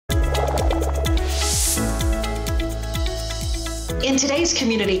In today's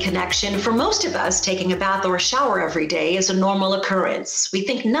community connection, for most of us, taking a bath or a shower every day is a normal occurrence. We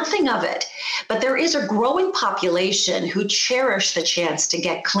think nothing of it, but there is a growing population who cherish the chance to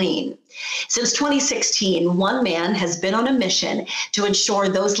get clean. Since 2016, one man has been on a mission to ensure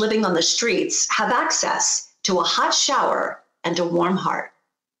those living on the streets have access to a hot shower and a warm heart.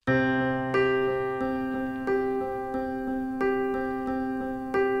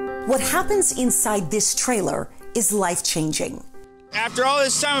 What happens inside this trailer is life-changing. After all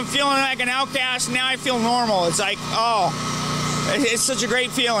this time, I'm feeling like an outcast. Now I feel normal. It's like, oh, it's such a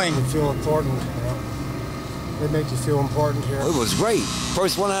great feeling. You feel important. You know? They make you feel important here. It was great.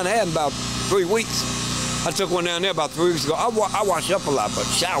 First one I had in about 3 weeks. I took one down there about 3 weeks ago. I wash up a lot, but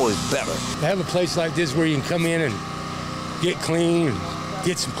shower is better. To have a place like this where you can come in and get clean and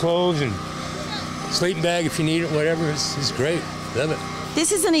get some clothes and sleeping bag if you need it, whatever, it's great. Love it.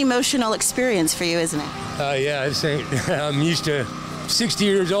 This is an emotional experience for you, isn't it? Yeah, I'm used to 60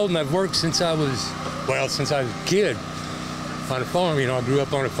 years old, and I've worked since I was a kid on a farm. You know, I grew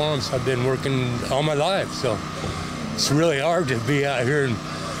up on a farm, so I've been working all my life. So it's really hard to be out here and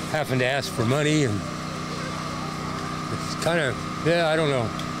having to ask for money, and it's kind of, I don't know,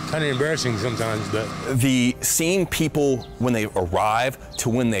 kind of embarrassing sometimes. But seeing people when they arrive to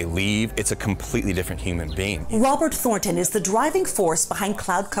when they leave, it's a completely different human being. Robert Thornton is the driving force behind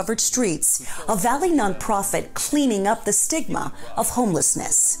Cloud-Covered Streets, a Valley nonprofit cleaning up the stigma of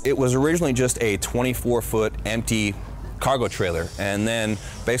homelessness. It was originally just a 24-foot empty cargo trailer, and then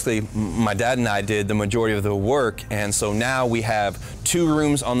basically my dad and I did the majority of the work, and so now we have 2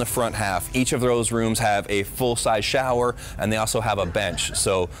 rooms on the front half. Each of those rooms have a full-size shower, and they also have a bench,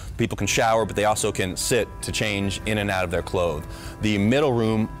 so people can shower, but they also can sit to change in and out of their clothes. The middle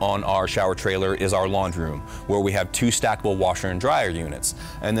room on our shower trailer is our laundry room, where we have 2 stackable washer and dryer units.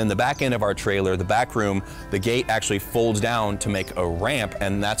 And then the back end of our trailer, the back room, the gate actually folds down to make a ramp,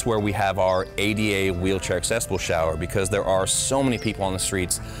 and that's where we have our ADA wheelchair accessible shower, because there are so many people on the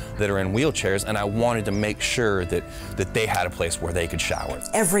streets that are in wheelchairs, and I wanted to make sure that they had a place where they could shower.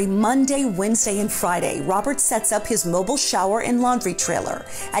 Every Monday, Wednesday, and Friday, Robert sets up his mobile shower and laundry trailer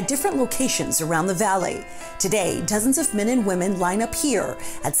at different locations around the valley. Today, dozens of men and women line up here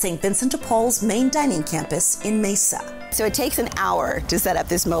at St. Vincent de Paul's main dining campus in Mesa. So it takes an hour to set up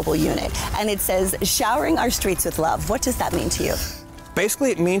this mobile unit, and it says, showering our streets with love. What does that mean to you?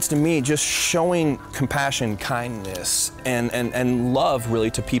 Basically, it means to me just showing compassion, kindness, and love really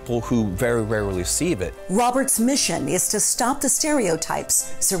to people who very rarely receive it. Robert's mission is to stop the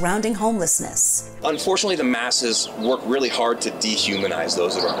stereotypes surrounding homelessness. Unfortunately, the masses work really hard to dehumanize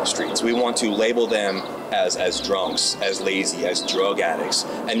those that are on the streets. We want to label them as drunks, as lazy, as drug addicts,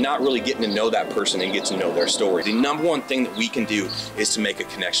 and not really getting to know that person and get to know their story. The number one thing that we can do is to make a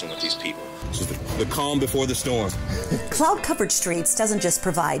connection with these people. The calm before the storm. Cloud-Covered Streets doesn't just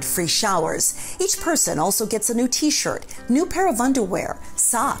provide free showers. Each person also gets a new t-shirt, new pair of underwear,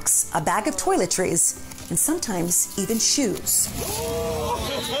 socks, a bag of toiletries, and sometimes even shoes.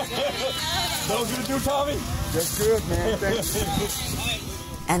 Those gonna do, Tommy? That's good, man.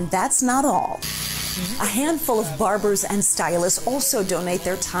 Thanks. And that's not all. A handful of barbers and stylists also donate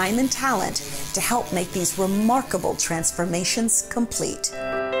their time and talent to help make these remarkable transformations complete.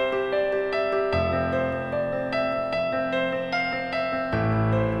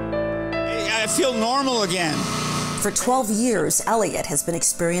 I feel normal again. For 12 years, Elliot has been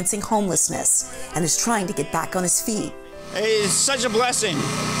experiencing homelessness and is trying to get back on his feet. It's such a blessing.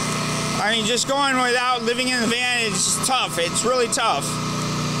 I mean, just going without living in the van, it's tough. It's really tough.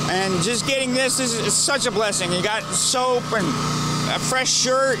 And just getting this is such a blessing. You got soap and a fresh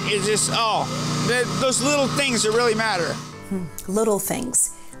shirt. It's just, those little things that really matter. Little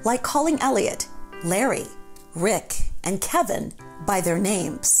things, like calling Elliot, Larry, Rick, and Kevin by their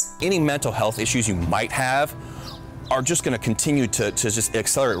names. Any mental health issues you might have are just going to continue to just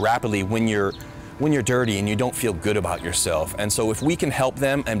accelerate rapidly when you're dirty and you don't feel good about yourself. And so if we can help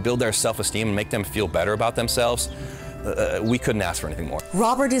them and build their self-esteem and make them feel better about themselves, we couldn't ask for anything more.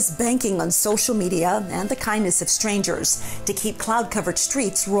 Robert is banking on social media and the kindness of strangers to keep Cloud-Covered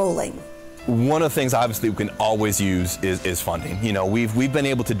Streets rolling. One of the things obviously we can always use is funding. You know, we've been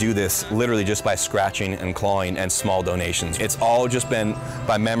able to do this literally just by scratching and clawing and small donations. It's all just been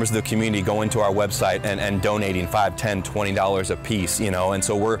by members of the community going to our website and donating $5, $10, $20 a piece, you know, and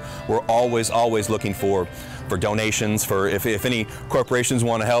so we're always looking for donations, for if any corporations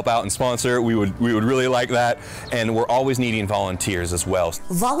want to help out and sponsor, we would really like that, and we're always needing volunteers as well.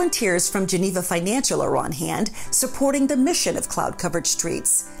 Volunteers from Geneva Financial are on hand, supporting the mission of Cloud-Covered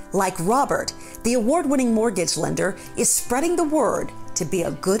Streets. Like Robert, the award-winning mortgage lender is spreading the word to be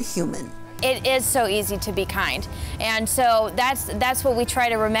a good human. it is so easy to be kind. And so that's what we try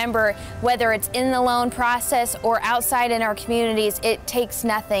to remember, whether it's in the loan process or outside in our communities. It takes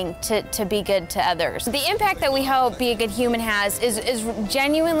nothing to be good to others. The impact that we hope Be a Good Human has is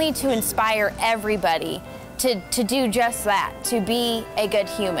genuinely to inspire everybody to do just that, to be a good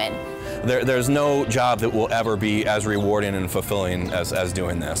human. There's no job that will ever be as rewarding and fulfilling as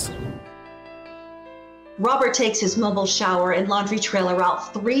doing this. Robert takes his mobile shower and laundry trailer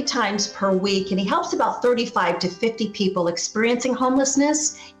out 3 times per week, and he helps about 35 to 50 people experiencing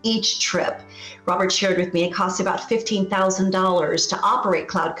homelessness each trip. Robert shared with me it costs about $15,000 to operate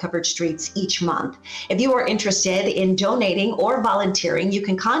Cloud Covered Streets each month. If you are interested in donating or volunteering, you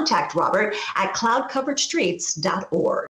can contact Robert at cloudcoveredstreets.org.